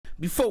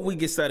Before we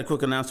get started,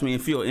 quick announcement.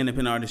 If you're an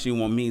independent artist, you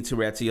want me to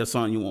rap to your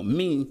song, you want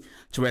me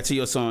to rap to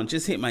your song,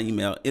 just hit my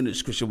email in the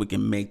description. We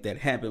can make that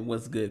happen.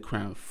 What's good,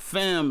 Crown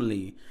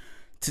Family?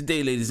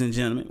 Today, ladies and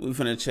gentlemen, we're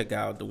finna check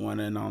out the one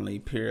and only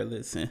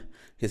PEERLESS and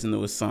his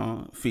newest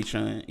song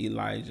featuring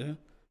Elijah.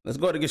 Let's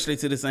go to get straight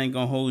to this. I ain't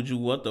gonna hold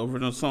you up. The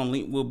original song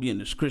link will be in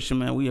the description,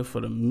 man. We here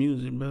for the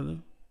music, brother.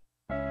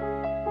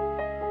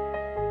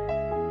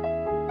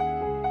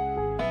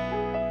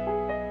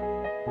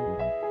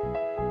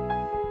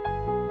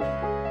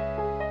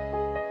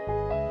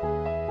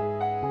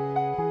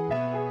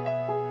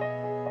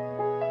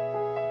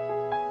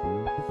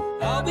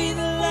 I'll be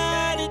the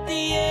light at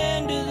the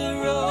end of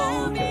the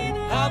road.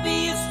 I'll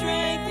be your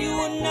strength, you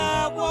will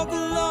not walk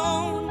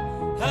alone.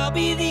 I'll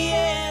be the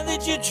air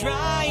that you're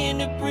trying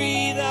to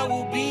breathe, I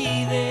will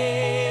be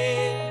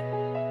there.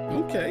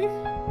 Okay.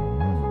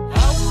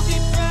 I will be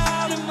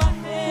proud and my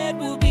head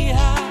will be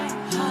high.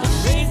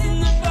 I'm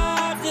raising the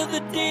bar till the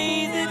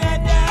day that I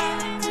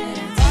die.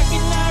 If I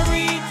cannot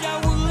reach,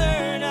 I will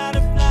learn how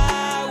to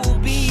fly, I will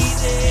be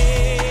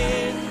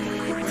there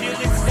till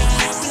it's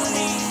time to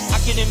leave. I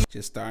can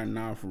Just starting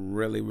off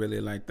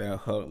really like that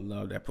hook.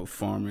 Love that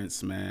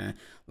performance, man.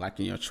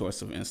 Liking your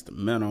choice of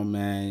instrumental,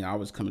 man.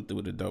 Always coming through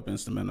with a dope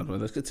instrumental. But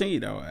let's continue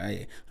though.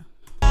 Hey.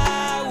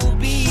 I will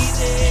be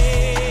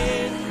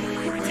there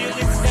till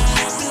it's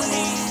time to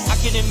leave. I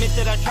can admit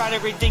that I tried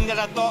everything that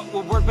I thought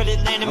would work, but it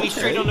landed me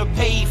straight on the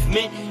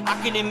pavement. I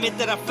can admit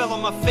that I fell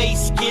on my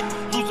face, get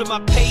losing my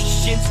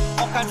patience.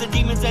 All kinds of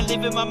demons that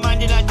live in my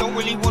mind, and I don't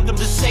really want them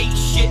to say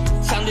shit.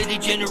 Sounded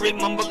degenerate,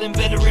 mumbling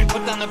veteran,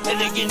 put down the pen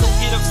again, don't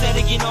get upset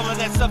again. All of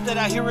that stuff that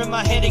I hear in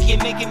my head again,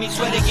 making me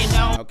sweat again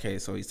now. Okay,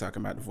 so he's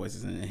talking about the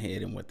voices in the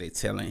head and what they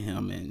telling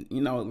him. And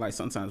you know, like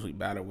sometimes we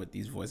battle with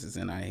these voices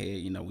in our head.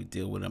 You know, we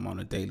deal with them on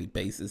a daily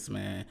basis,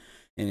 man.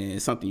 And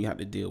it's something you have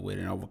to deal with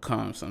and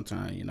overcome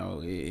sometimes. You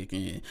know, it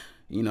can,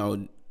 you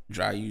know,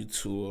 drive you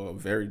to a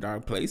very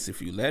dark place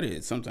if you let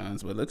it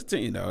sometimes. But let's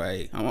continue though.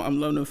 Hey, I'm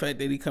loving the fact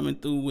that he coming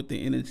through with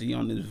the energy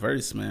on this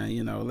verse, man.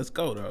 You know, let's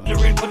go though.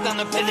 Put down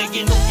the pen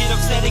again, don't get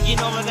upset again.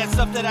 All of that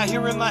stuff that I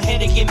hear in my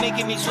head again,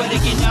 making me sweat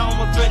again. Now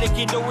I'm a threat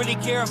again, don't really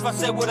care if I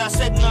said what I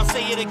said, and I'll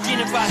say it again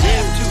if I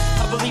have to.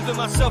 I believe in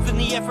myself and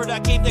the effort I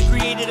gave that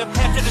created a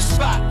path to the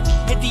spot.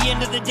 At the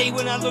end of the day,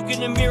 when I look in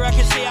the mirror, I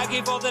can say I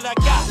gave all that I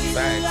got.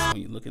 Facts.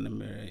 When you look in the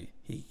mirror,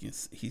 he can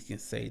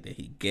say that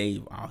he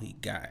gave all he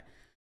got.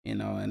 You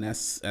know, and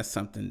that's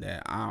something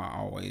that I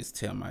always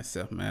tell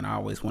myself, man. I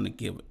always want to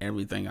give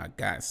everything I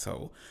got.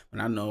 So when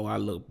I know I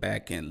look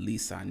back, and at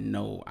least I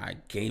know I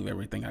gave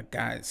everything I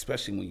got.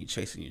 Especially when you're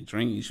chasing your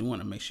dreams, you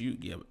want to make sure you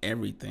give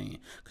everything,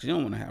 because you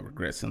don't want to have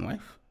regrets in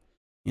life.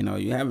 You know,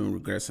 you having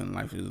regrets in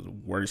life is the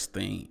worst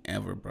thing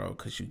ever, bro.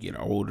 Because you get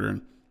older,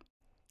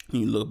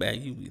 you look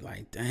back, you be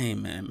like,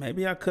 dang, man,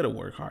 maybe I could have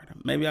worked harder.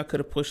 Maybe I could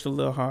have pushed a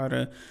little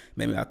harder.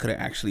 Maybe I could have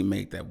actually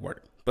made that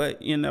work.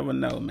 But you never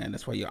know, man.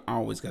 That's why you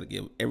always got to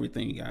give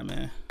everything you got,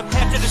 man.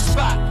 After the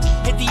spot,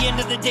 at the end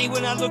of the day,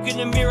 when I look in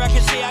the mirror, I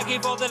can say I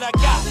gave all that I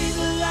got. I'll be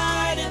the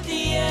light at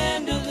the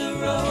end of the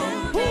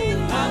road.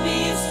 I'll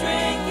be your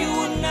strength, you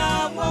will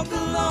not walk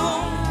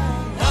alone.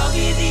 I'll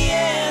be the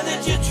air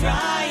that you're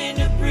trying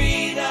to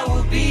breathe, I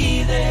will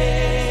be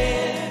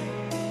there.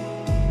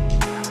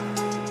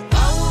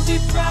 I will be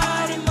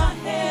proud and my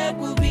head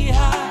will be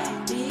high.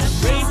 I'm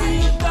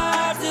raising the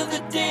bar till the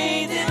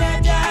day that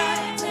I die.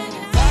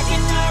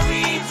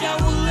 I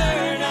will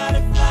learn how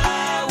to fly,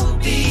 I will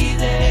be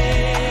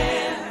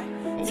there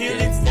till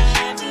it's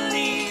time to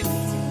leave.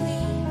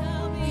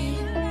 I'll be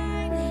the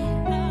light,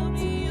 I'll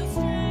be your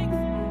strength,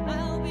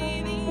 I'll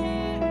be the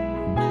air,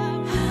 I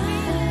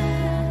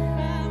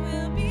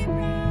will be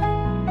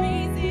proud,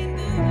 raising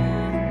the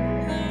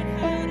world, learn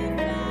how to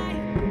fly,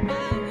 I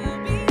will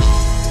be.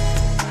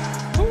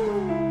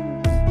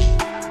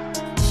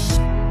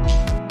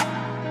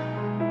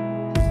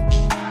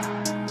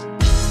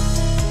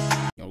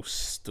 Your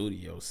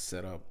studio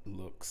setup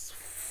looks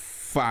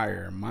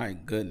fire. My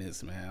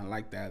goodness, man. I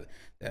like that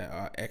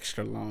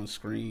extra long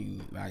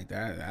screen like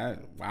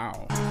that.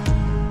 Wow.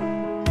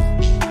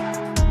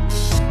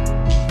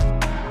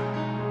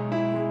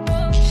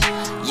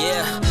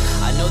 Yeah,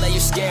 I know that you're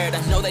scared,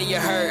 I know that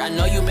you're hurt, I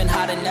know you've been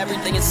hiding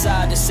everything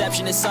inside.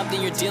 Deception is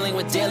something you're dealing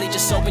with daily,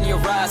 just open your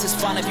eyes, it's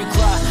fine if you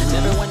cry.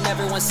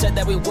 Everyone said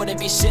that we wouldn't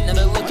be shit, now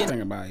they're looking. One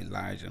thing about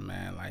Elijah,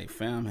 man, like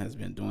fam has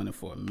been doing it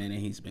for a minute.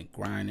 He's been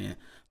grinding.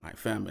 Like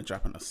fam been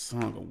dropping a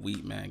song a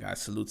week, man.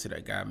 Guys, salute to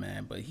that guy,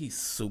 man. But he's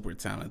super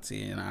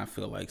talented, and I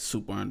feel like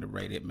super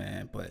underrated,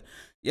 man. But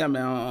yeah,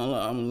 man,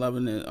 I'm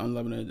loving it. I'm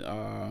loving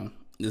it.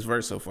 This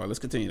verse so far. Let's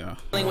continue though.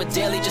 With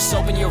daily, just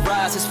open your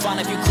eyes, it's fine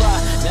if you cry.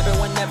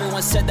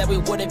 Everyone said that we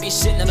wouldn't be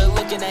shit, now they're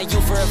looking at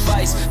you for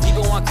advice.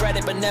 People want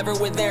credit, but never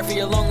were there for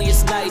your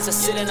loneliest nights. I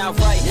sit and I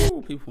write.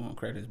 Ooh, people want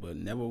credit, but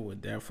never were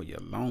there for your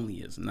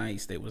loneliest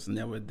nights. They was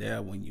never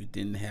there when you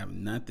didn't have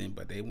nothing,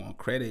 but they want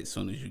credit as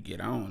soon as you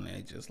get on.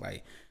 They just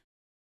like,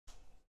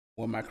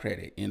 where my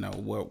credit, you know,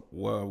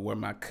 where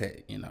my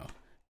cut, you know.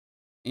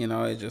 You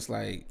know, it's just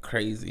like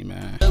crazy,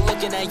 man. They're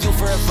looking at you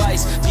for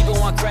advice. People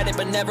want credit,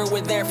 but never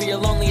were there for your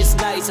loneliest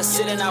nights. I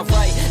sit and I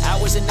write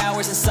hours and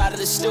hours inside of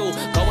the stool,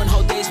 going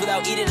whole days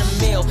without eating a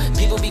meal.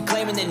 People be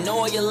claiming they know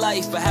all your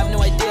life, but have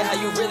no idea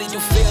how you really do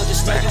feel.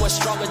 Just know you are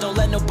stronger, don't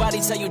let nobody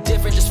tell you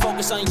different. Just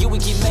focus on you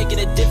and keep making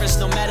a difference.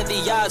 No matter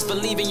the odds,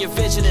 believe in your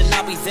vision, and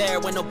I'll be there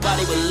when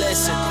nobody will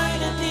listen.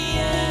 At the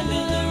end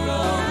of the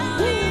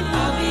road,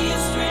 I'll be your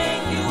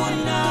strength, you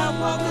will not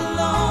walk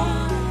alone.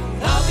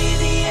 I'll be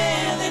the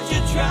air that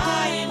you're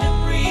trying to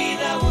breathe,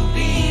 I will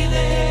be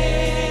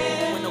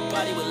there when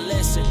nobody will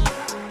listen.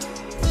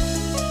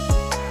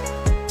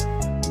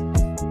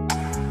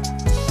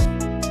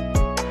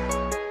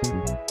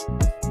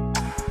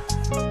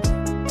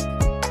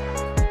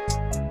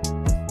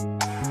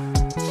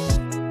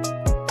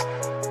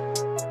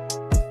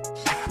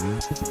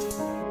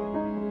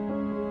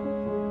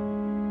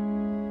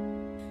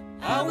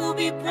 I will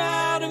be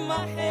proud and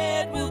my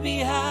head will be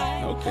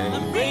high. Okay.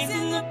 I'm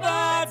raising the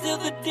bar till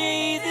the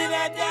day that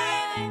I die.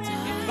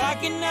 If I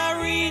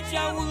cannot reach,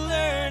 I will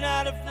learn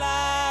how to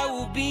fly. I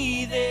will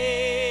be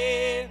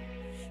there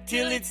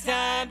till it's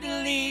time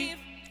to leave.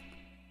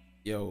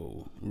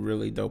 Yo,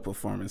 really dope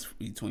performance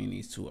between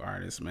these two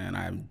artists, man.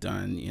 I've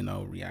done, you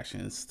know,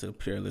 reactions to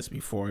Peerless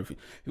before. If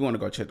you want to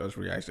go check those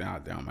reactions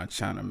out there on my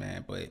channel,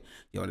 man. But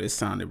yo, this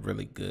sounded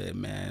really good,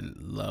 man.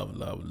 Love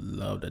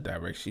the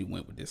direction he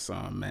went with this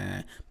song,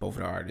 man. Both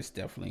of the artists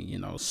definitely, you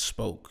know,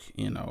 spoke,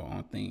 you know,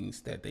 on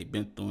things that they've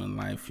been through in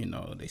life. You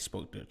know, they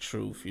spoke their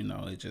truth. You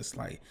know, it's just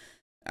like,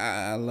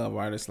 I love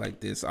artists like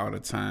this all the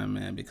time,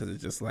 man, because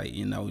it's just like,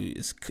 you know,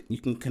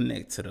 you can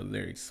connect to the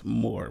lyrics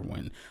more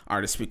when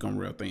artists speak on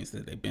real things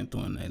that they've been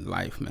through in their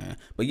life, man.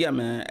 But yeah,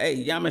 man, hey,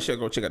 y'all make sure to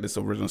go check out this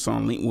original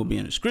song. Link will be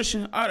in the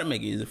description. All to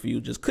make it easy for you,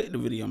 just click the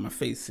video on my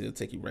face. It'll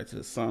take you right to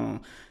the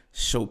song.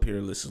 Show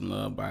Peerless some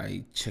love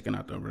by checking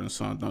out the original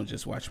song. Don't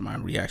just watch my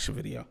reaction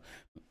video.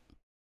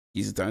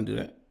 Easy time to do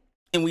that.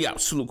 And we out.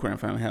 Salute, Crown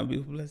family. Have a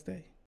beautiful, blessed day.